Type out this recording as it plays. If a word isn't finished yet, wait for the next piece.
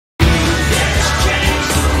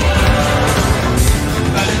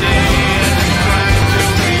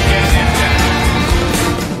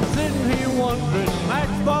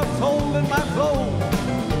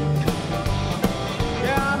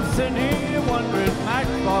100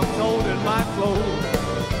 matchbox holding my clothes.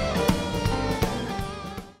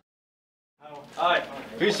 Hi.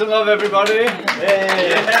 Peace and love, everybody.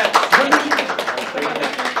 Yeah.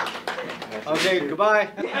 Okay, goodbye.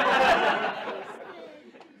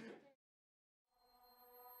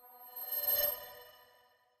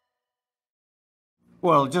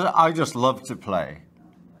 Well, I just love to play,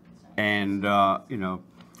 and you know,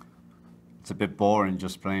 it's a bit boring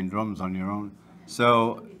just playing drums on your own.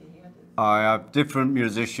 So I have different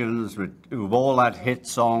musicians who've all had hit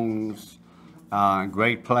songs,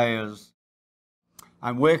 great players.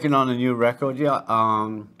 I'm working on a new record. Yeah,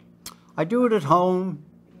 I do it at home.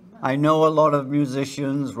 I know a lot of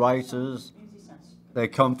musicians, writers. They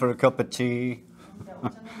come for a cup of tea.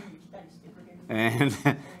 And,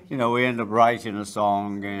 you know, we end up writing a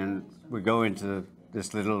song and we go into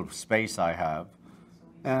this little space I have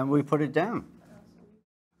and we put it down.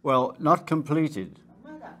 Well, not completed,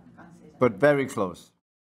 but very close.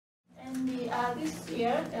 And this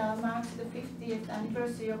year marks the 50th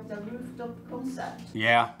anniversary of the rooftop concert.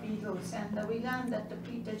 Yeah. Beatles, and we learned that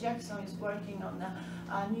Peter Jackson is working on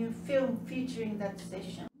a new film featuring that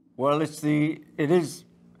session. Well, it's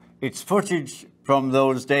footage from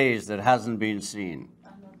those days that hasn't been seen.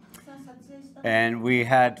 And we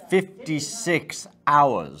had 56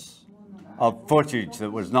 hours of footage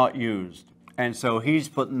that was not used. And so he's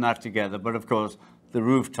putting that together, but of course the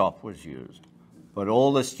rooftop was used. But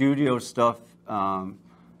all the studio stuff, a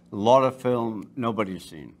lot of film, nobody's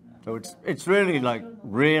seen. So it's really like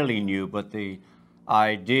really new, but the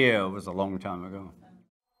idea was a long time ago.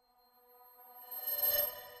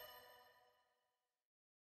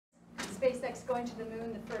 SpaceX going to the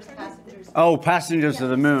moon, the first passengers. Oh, passengers to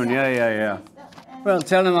the moon, yeah. Well,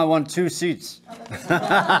 tell them I want 2 seats.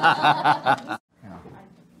 Are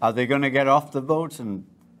they going to get off the boat and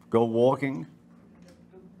go walking?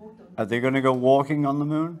 Are they going to go walking on the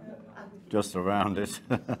moon? Just around it.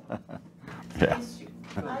 Yeah.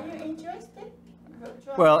 Are you interested?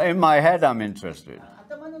 Well, in my head I'm interested,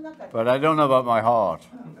 but I don't know about my heart.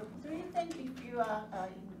 Do you think if you go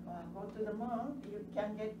to the moon, you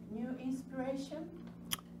can get new inspiration?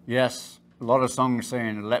 Yes, a lot of songs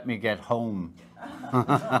saying, "Let me get home."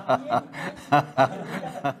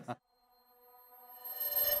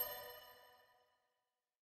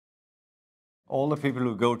 All the people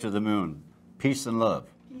who go to the moon, peace and love.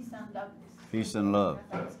 Peace and love. Peace and love.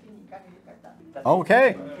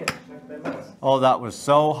 Okay. Oh, that was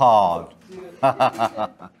so hard.